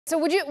So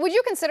would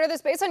you consider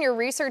this, based on your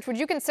research, would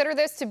you consider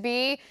this to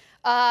be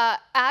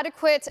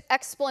adequate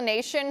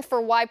explanation for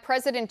why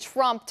President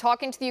Trump,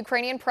 talking to the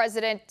Ukrainian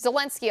President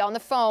Zelensky on the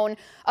phone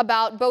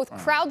about both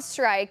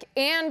CrowdStrike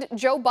and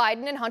Joe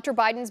Biden and Hunter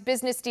Biden's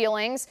business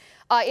dealings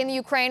in the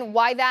Ukraine,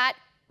 why that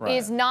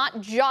is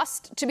not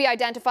just to be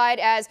identified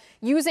as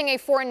using a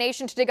foreign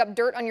nation to dig up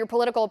dirt on your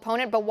political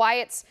opponent, but why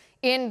it's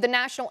in the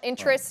national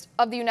interest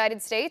of the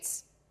United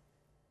States?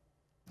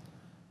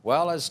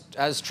 Well,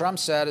 as Trump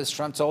said, as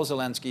Trump told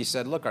Zelensky, he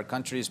said, look, our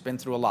country's been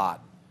through a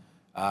lot.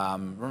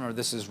 Remember,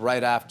 this is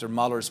right after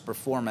Mueller's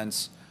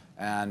performance,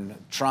 and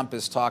Trump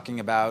is talking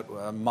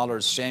about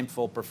Mueller's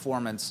shameful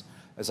performance,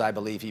 as I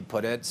believe he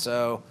put it.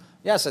 So,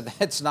 yes,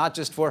 it's not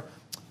just for...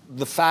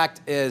 The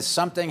fact is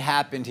something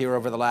happened here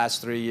over the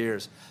last 3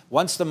 years.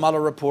 Once the Mueller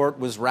report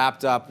was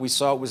wrapped up, we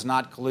saw it was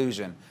not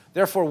collusion.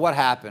 Therefore, what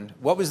happened?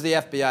 What was the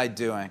FBI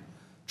doing?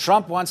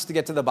 Trump wants to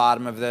get to the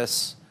bottom of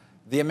this.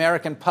 The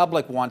American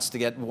public want to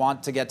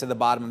get to the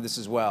bottom of this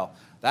as well.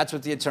 That's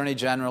what the Attorney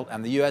General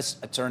and the U.S.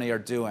 Attorney are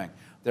doing.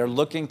 They're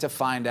looking to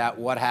find out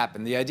what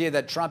happened. The idea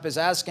that Trump is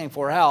asking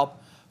for help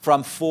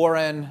from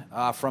foreign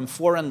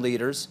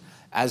leaders,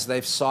 as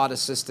they've sought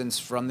assistance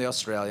from the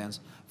Australians,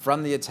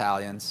 from the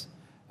Italians,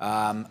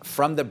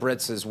 from the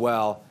Brits as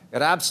well,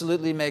 it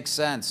absolutely makes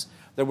sense.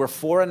 There were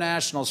foreign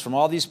nationals from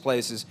all these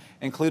places,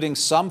 including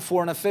some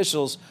foreign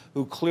officials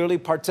who clearly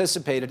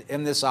participated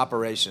in this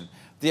operation.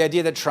 The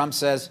idea that Trump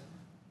says,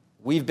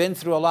 we've been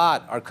through a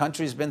lot, our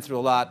country's been through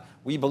a lot,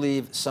 we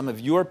believe some of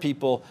your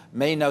people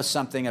may know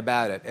something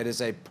about it. It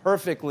is a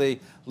perfectly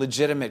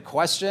legitimate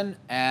question,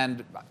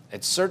 and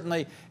it's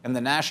certainly in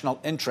the national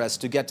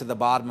interest to get to the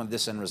bottom of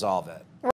this and resolve it.